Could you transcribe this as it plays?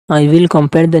I will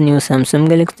compare the new Samsung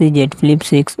Galaxy Z Flip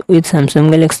 6 with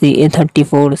Samsung Galaxy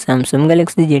A34. Samsung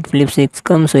Galaxy Z Flip 6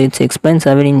 comes with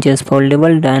 6.7 inches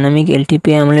foldable dynamic LTP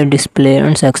AMOLED display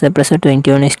and success ratio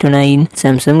 21:9.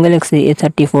 Samsung Galaxy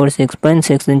A34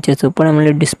 6.6 inches Super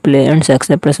AMOLED display and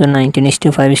success ratio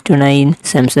 19:5:9.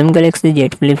 Samsung Galaxy Z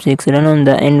Flip 6 run on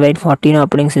the Android 14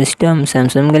 operating system.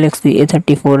 Samsung Galaxy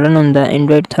A34 run on the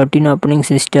Android 13 operating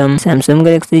system. Samsung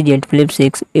Galaxy Z Flip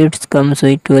 6 it comes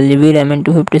with 12GB RAM and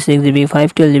 256GB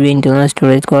 512GB internal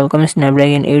storage. Qualcomm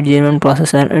Snapdragon 801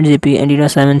 processor, 8GB Adreno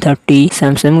 730.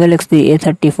 Samsung Galaxy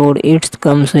A34 it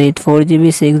comes with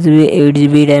 4GB 6GB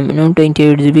 8GB RAM and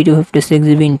 28GB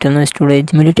 256GB internal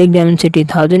storage. MediaTek Dimensity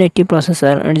 1080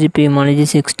 processor, 8GB Mono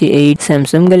G68.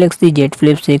 Samsung Galaxy Z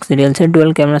Flip 6 real set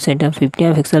dual camera setup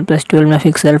 50MP plus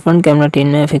 12MP front camera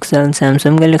 10MP.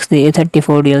 Samsung Galaxy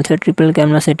A34 real set triple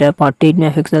camera setup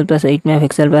 48MP plus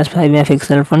 8MP plus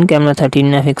 5MP front camera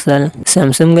 13MP.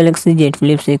 Samsung Galaxy Z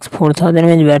Flip 6 4000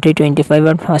 mAh battery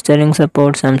 25W fast charging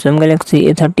support. Samsung Galaxy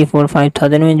A34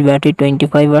 5000 mAh battery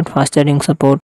 25W fast charging support.